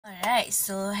Alright,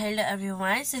 so hello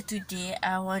everyone. So today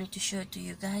I want to show to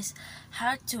you guys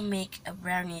how to make a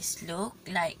brownies look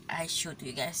like I showed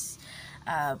you guys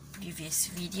previous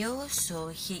video. So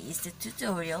here is the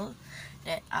tutorial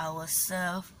that I will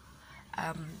serve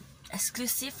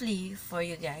exclusively for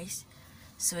you guys.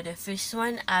 So the first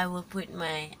one, I will put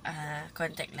my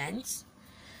contact lens.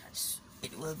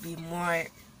 It will be more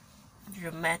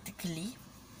dramatically.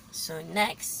 So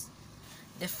next,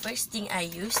 the first thing I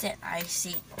use that I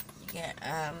see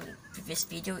previous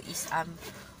video is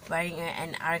wearing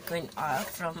an argan oil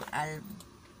from Al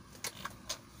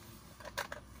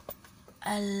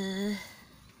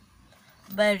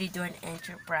Baridwan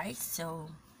Enterprise. So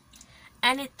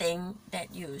anything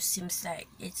that you seems like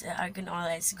it's argan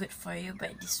oil is good for you,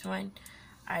 but this one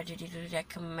I really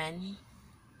recommend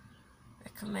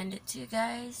it to you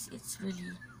guys. It's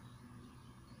really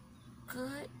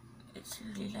good. It's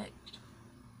really like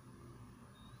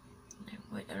I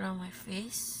put around my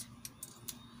face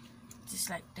just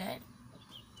like that,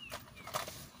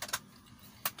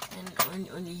 and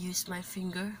only use my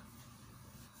finger.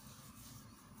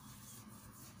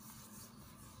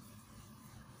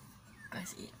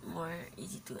 Because it's more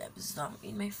easy to absorb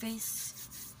in my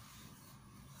face.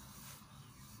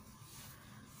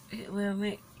 It will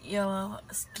make your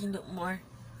skin look more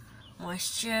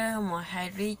moisture, more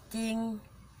hydrating,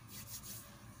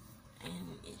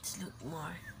 and it look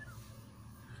more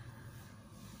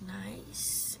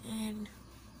nice. And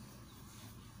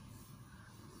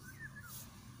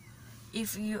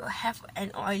if you have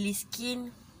an oily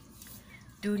skin,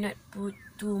 do not put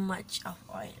too much of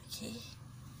oil, okay?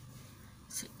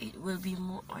 So it will be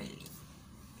more oily.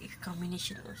 If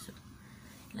combination also,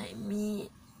 like me,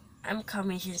 I'm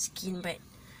combination skin, but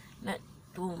not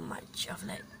too much of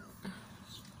like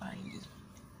oily.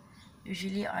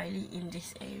 Usually oily in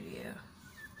this area.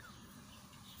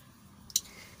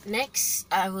 Next,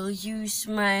 I will use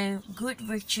my Good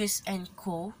Virtues &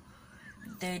 Co.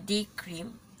 the day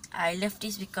cream. I love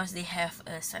this because they have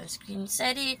a sunscreen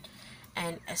inside it,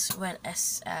 and as well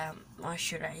as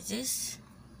moisturizers.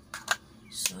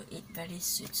 So it very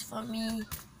suits for me.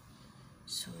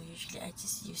 So usually I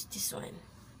just use this one.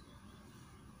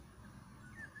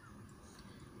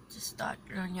 Just start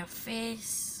on your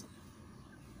face.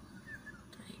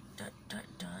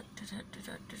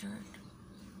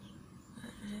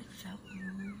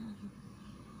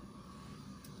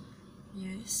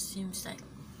 You seems like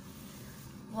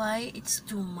why it's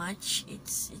too much.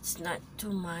 It's not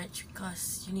too much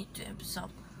because you need to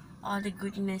absorb all the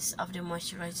goodness of the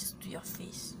moisturizers to your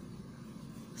face.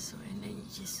 So and then you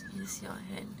just use your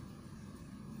hand.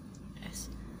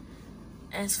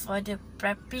 As for the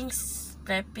prepping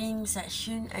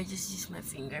section, I just use my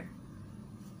finger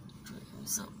to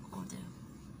absorb all the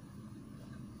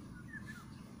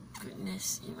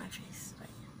goodness in my face.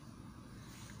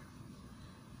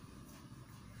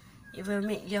 It will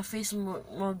make your face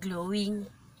more glowing.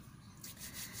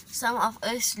 Some of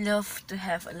us love to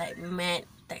have like matte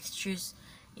textures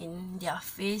in their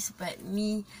face, but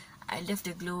me, I love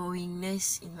the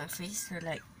glowingness in my face. So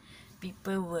like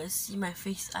people will see my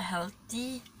face are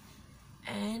healthy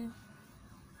and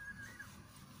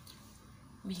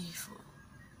beautiful.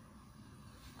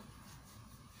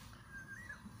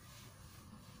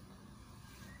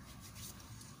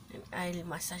 And I'll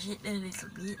massage it a little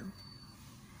bit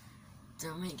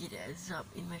to make it absorb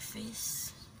in my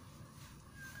face,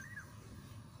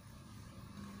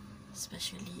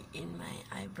 especially in my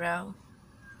eyebrow,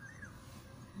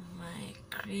 my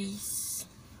crease.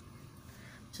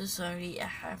 So sorry, I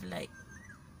have like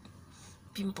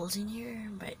pimples in here,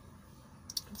 but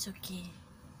it's okay.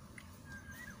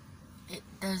 It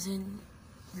doesn't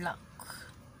block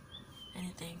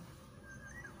anything.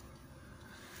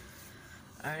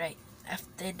 Alright,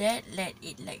 after that, let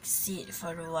it like sit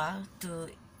for a while to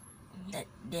let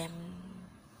them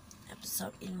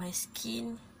absorb in my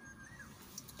skin.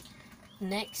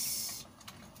 Next,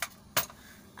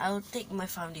 I'll take my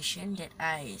foundation that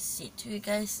I said to you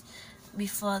guys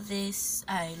before this.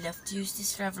 I love to use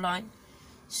this Revlon,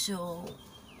 so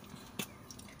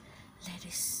let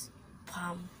us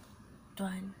pump two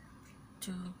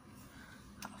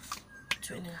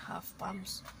and a half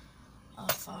pumps of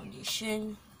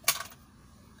foundation, and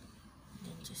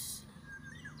then just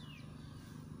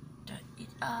dot it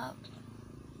up.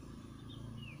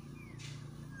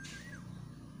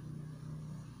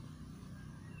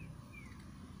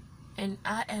 And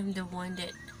I am the one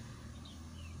that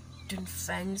don't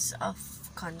fans of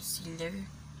concealer,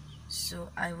 so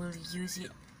I will use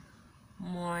it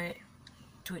more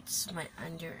towards my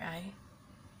under eye,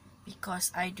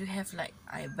 because I do have like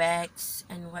eye bags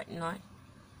and whatnot.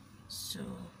 So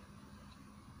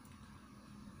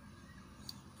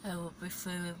I would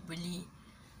preferably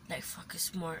like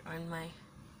focus more on my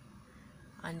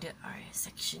under eye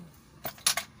section.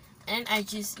 And I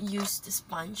just use the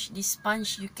sponge. This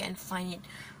sponge you can find it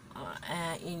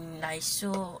in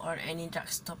Lysol or any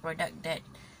drugstore product that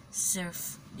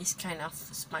serve this kind of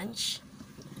sponge.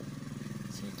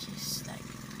 So just like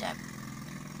that.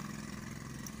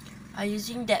 I'm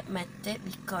using that method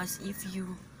because if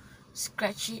you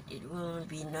scratch it, it will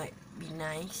be not be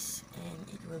nice and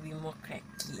it will be more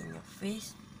cracky in your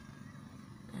face,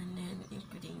 and then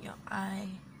including your eye.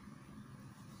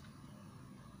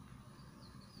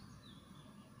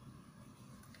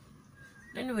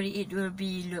 Don't worry, it will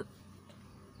be look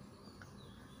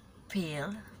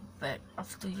pale, but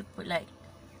after you put like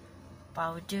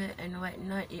powder and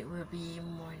whatnot, it will be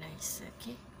more nice.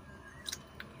 Okay.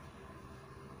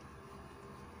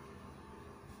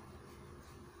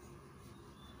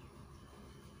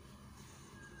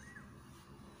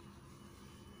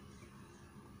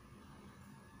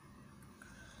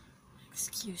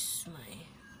 Excuse my.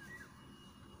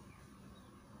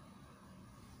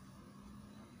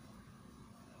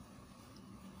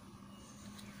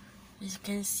 As you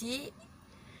can see,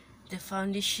 the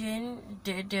foundation,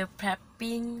 the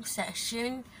prepping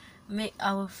section make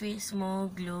our face more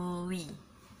glowy,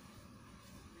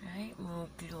 right? More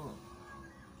glow.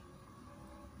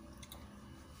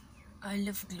 I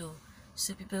love glow,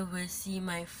 so people will see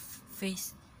my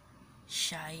face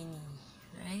shiny,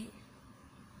 right?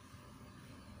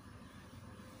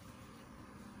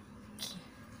 Okay,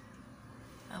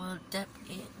 I will dab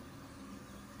it.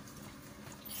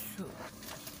 So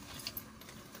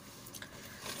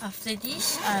after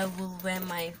this, I will wear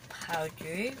my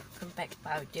powder, compact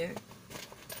powder.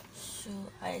 So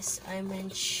as I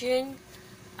mentioned,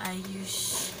 I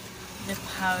use the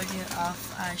powder of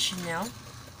Chanel.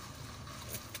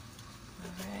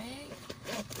 Alright.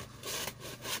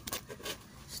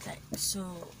 It's like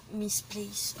so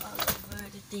misplaced all over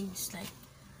the things, like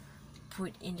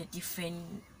put in the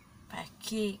different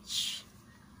package,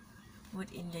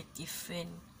 put in the different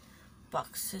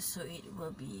boxes, so it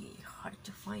will be hard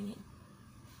to find it.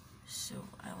 So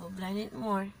I will blend it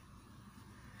more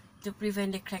to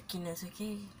prevent the crackiness.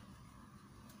 Okay.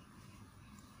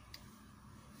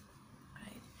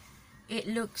 Right. It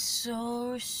looks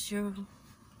so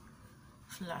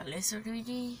flawless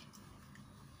already.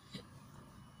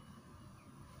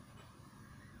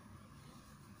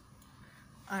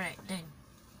 Alright then.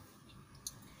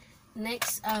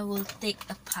 Next, I will take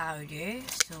a powder.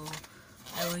 So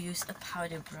I will use a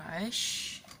powder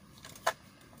brush.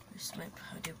 Use my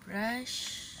powder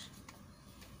brush.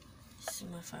 This is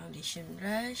my foundation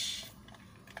brush.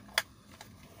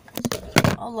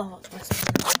 Allah Akbar.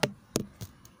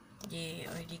 They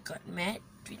already got mad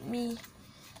with me.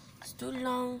 It's too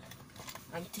long.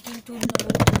 I'm taking too long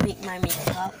to make my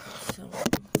makeup. So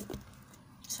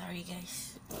sorry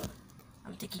guys.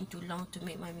 I'm taking too long to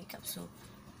make my makeup, so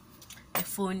the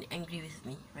phone angry with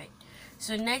me, right?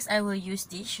 So next I will use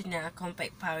this Chanel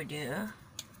compact powder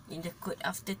in the coat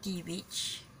of the tea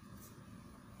beach.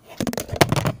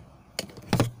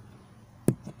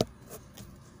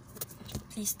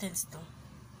 Please stand still.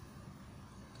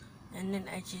 And then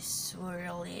I just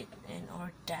swirl it and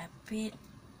or dab it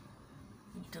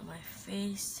into my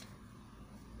face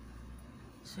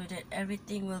so that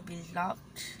everything will be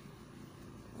locked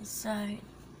inside.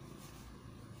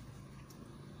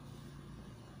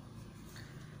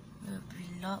 Will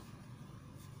be locked.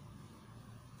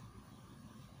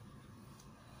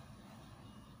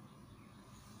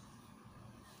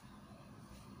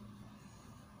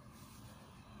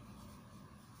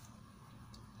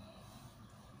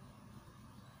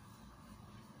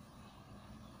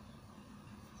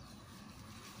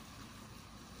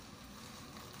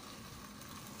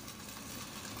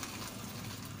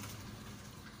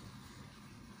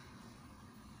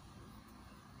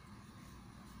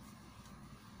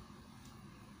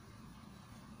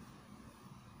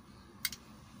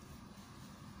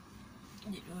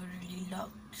 It really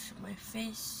locked my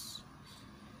face.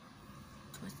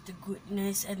 It was the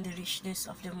goodness and the richness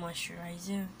of the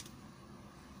moisturizer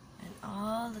and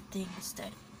all the things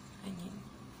that I need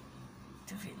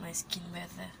to fit my skin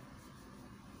better.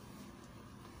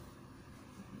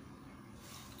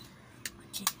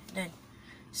 Okay, done.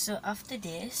 So after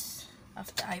this,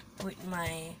 after I put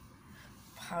my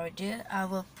powder, I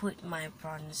will put my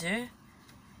bronzer.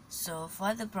 So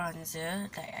for the bronzer,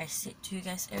 like I said to you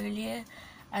guys earlier,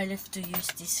 I love to use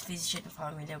this Vision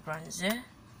Formula bronzer.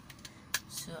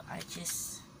 So I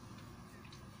just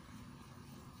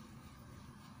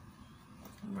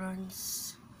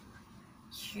bronze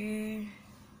here,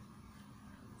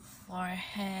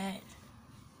 forehead,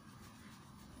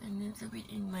 and a little bit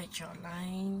in my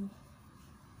jawline.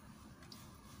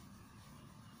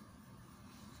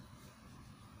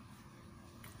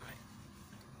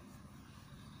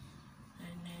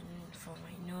 And then for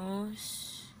my nose.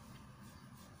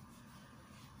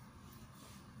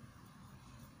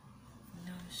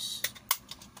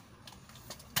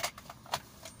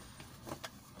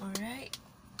 Alright.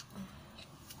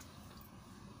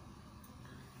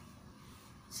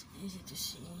 It's easy to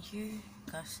see in here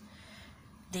because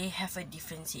they have a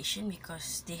differentiation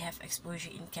because they have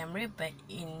exposure in camera, but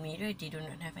in mirror they do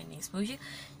not have any exposure,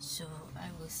 so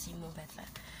I will see more better.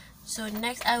 So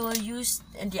next I will use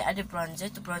the other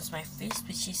bronzer to bronze my face,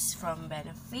 which is from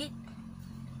Benefit,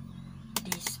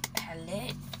 this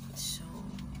palette. So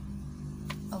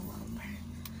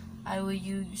I will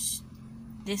use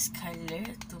this color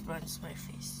to bronze my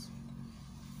face,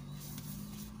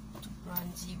 to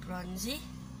bronzy,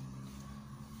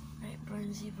 right?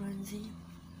 Bronzy.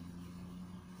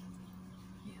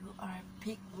 You are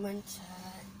pigmented.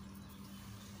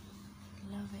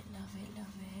 Love it.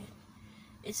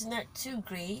 It's not too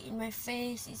gray in my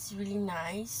face. It's really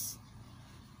nice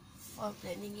for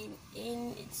blending it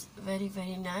in. It's very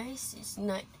nice. It's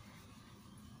not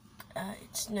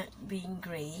being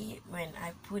gray. When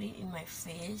I put it in my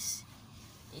face,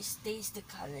 it stays the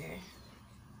color.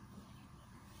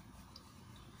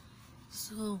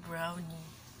 So brownie.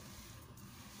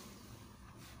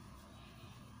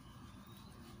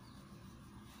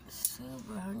 So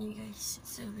brownie, guys.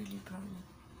 It's so really brownie.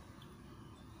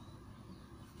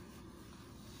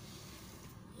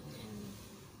 And then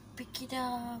pick it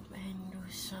up and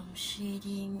do some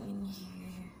shading in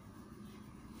here.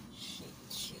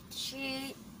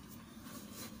 Shade.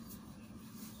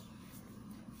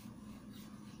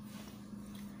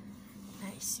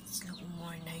 Nice. It's looking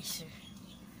more nicer.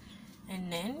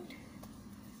 And then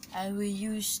I will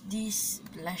use this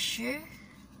blusher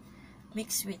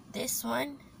mixed with this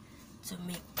one to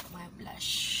make my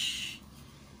blush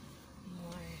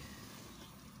more.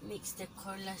 Mix the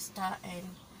Corlasta and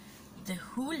the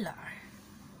Hoola.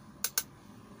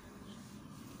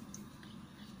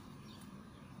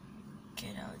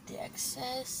 Get out the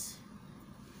excess.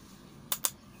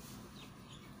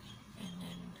 And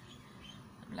then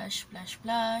blush.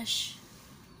 Blush.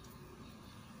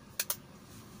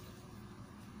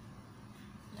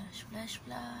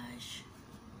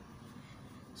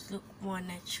 It's look more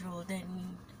natural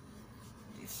than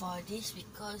before this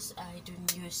because I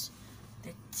don't use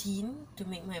the tint to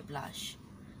make my blush.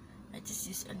 I just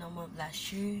use a normal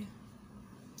blusher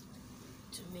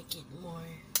to make it more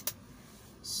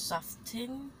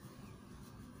soften,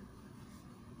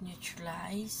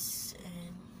 neutralize,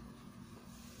 and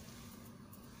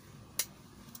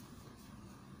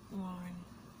more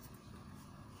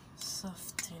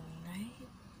soften, right?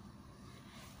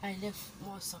 I love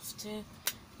more softer.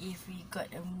 If we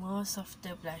got a more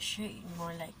softer blusher, it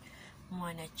more like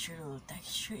more natural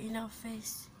texture in our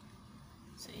face,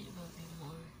 so it will be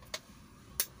more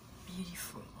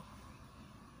beautiful.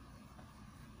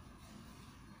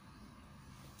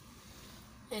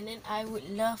 And then I would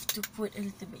love to put a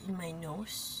little bit in my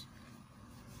nose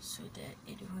so that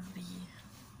it will be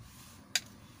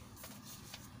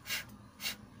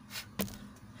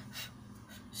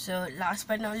so. Last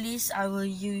but not least, I will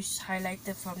use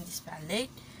highlighter from this palette.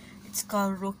 It's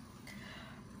called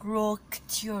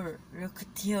Rocture.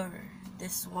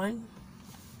 This one,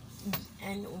 the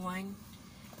N1,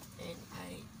 and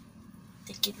I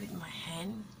take it with my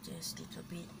hand just a little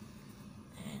bit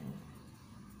and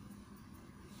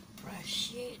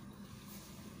brush it.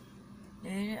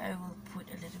 Later I will put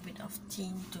a little bit of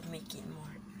tint to make it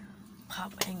more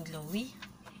pop and glowy.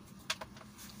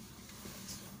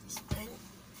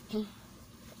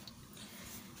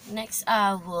 Next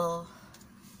I will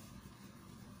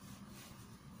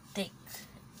take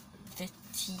the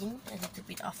tint, a little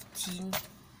bit of tint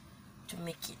to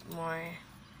make it more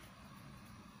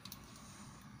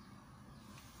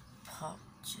pop,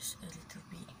 just a little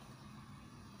bit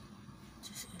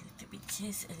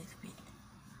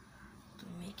to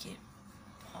make it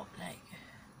pop like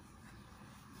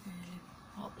really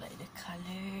pop like the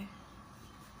color.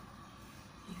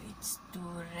 If it's too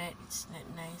red, it's not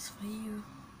nice for you.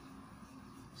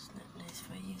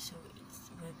 So it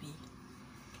will be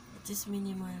just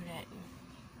minimal red.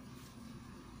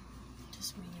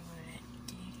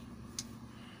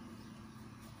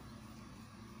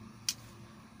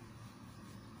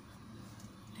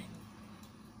 Okay.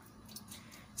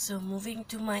 So moving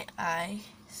to my eye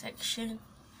section,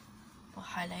 for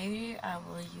highlighter I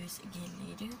will use again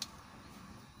later.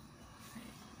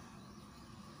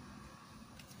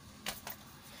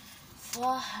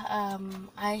 For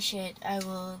eyeshadow, I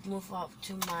will move up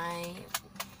to my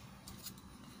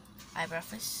eyebrow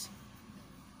first.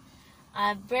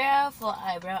 For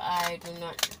eyebrow, I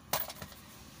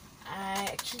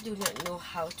actually do not know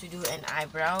how to do an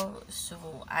eyebrow, so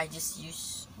I just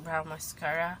use brow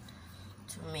mascara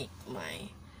to make my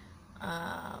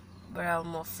brow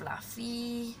more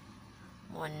fluffy,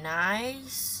 more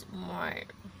nice, more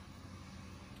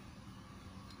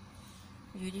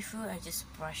beautiful. I just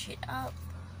brush it up.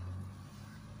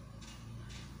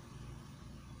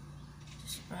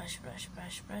 Just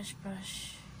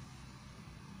brush.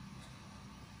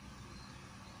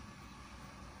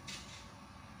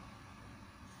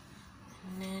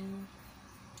 And then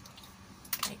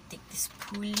I take this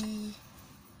pulley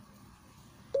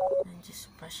and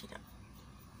just brush it up.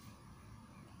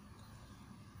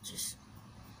 Just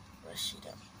brush it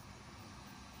up.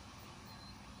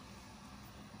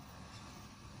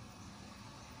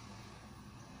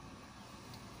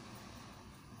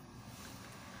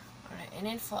 Alright, and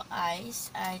then for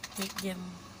eyes, I take them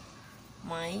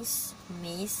mice,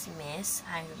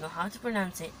 I don't know how to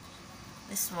pronounce it.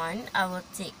 This one, I will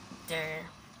take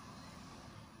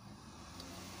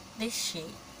this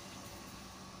shade.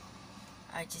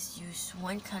 I just use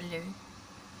one color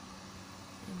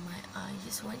in my eye,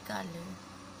 just one color,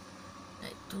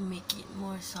 like to make it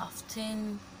more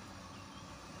soften,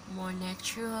 more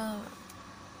natural.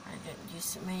 I don't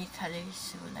use many colors,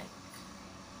 so like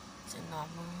it's a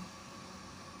normal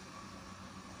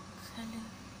color.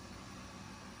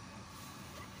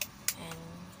 And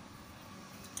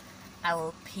I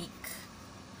will pick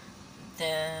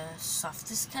the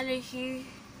softest color here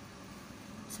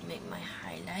to make my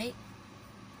highlight.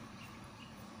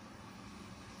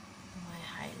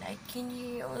 In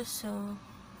here also,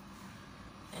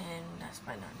 and last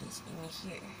but not least in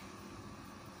here,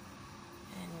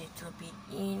 and little bit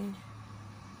in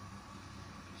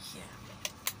here.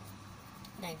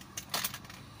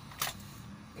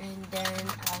 And then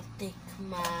I'll take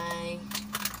my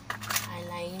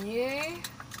eyeliner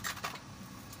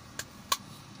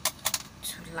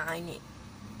to line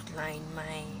my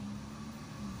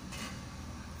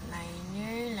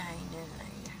liner.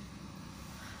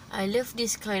 I love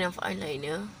this kind of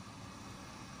eyeliner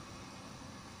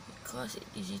because it's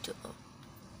easy to open.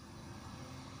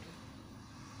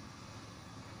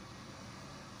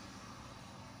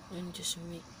 And just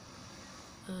make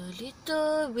a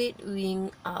little bit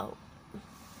wing out.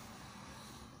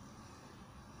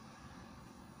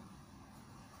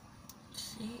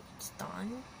 See, it's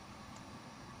done.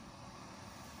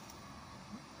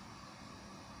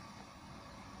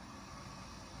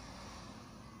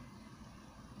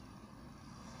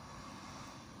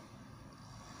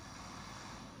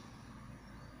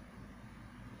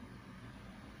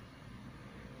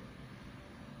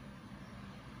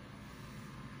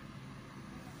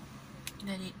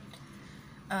 Let it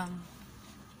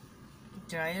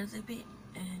dry a little bit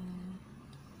and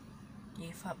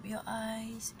give up your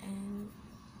eyes, and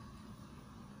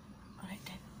alright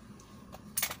then.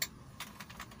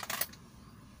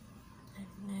 And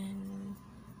then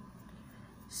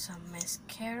some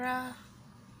mascara.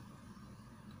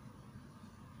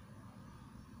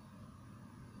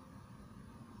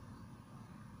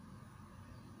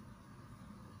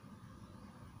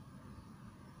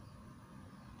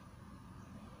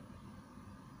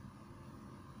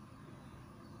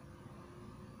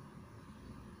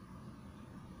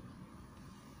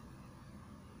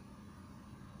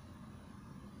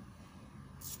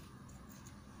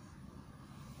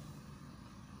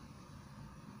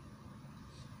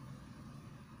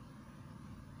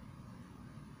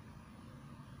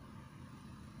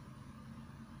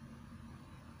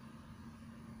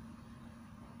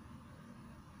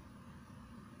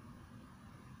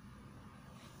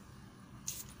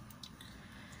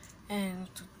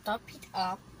 And to top it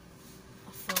up,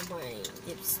 for my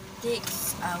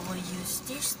lipsticks, I will use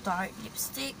this Tarte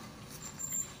lipstick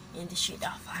in the shade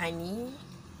of Honey.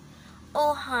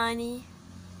 Oh honey,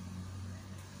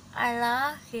 I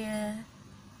love you.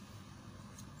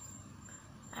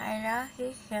 I love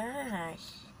you so much.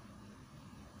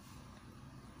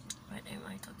 What am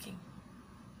I talking?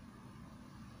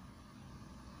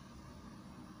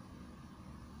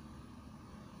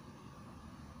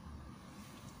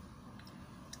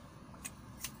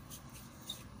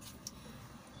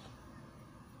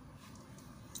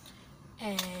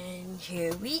 And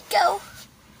here we go.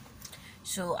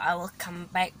 So I will come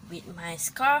back with my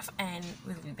scarf and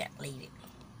we'll be back later.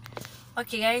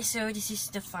 Okay guys, so this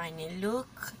is the final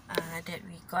look that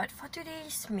we got for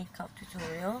today's makeup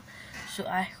tutorial. So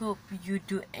I hope you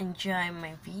do enjoy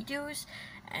my videos,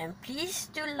 and please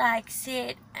do like,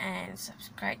 share and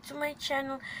subscribe to my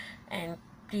channel, and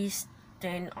please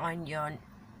turn on your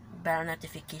bell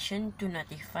notification to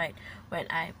notify when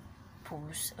I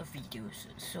post a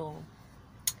videos. So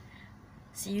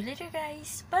see you later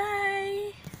guys,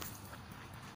 bye.